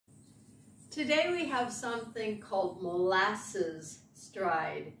Today we have something called Molasses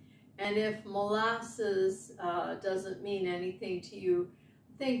Stride. And if molasses doesn't mean anything to you,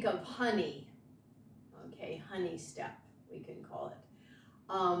 think of honey. Okay, honey step, we can call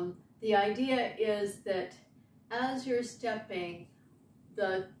it. The idea is that as you're stepping,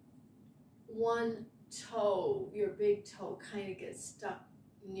 the one toe, your big toe, kind of gets stuck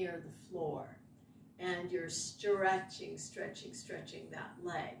near the floor. And you're stretching that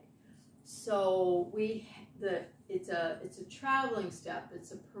leg. So it's a traveling step,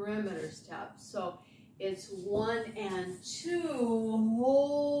 it's a perimeter step. So it's 1 and 2,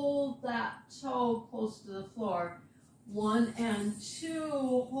 hold that toe close to the floor. 1 and 2,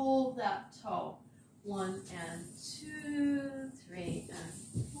 hold that toe. 1 and 2, 3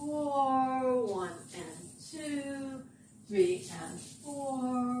 and 4, 1 and 2, 3 and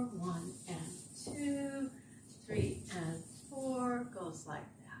 4, 1 and 2, 3 and 4, goes like that.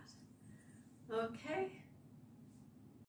 Okay.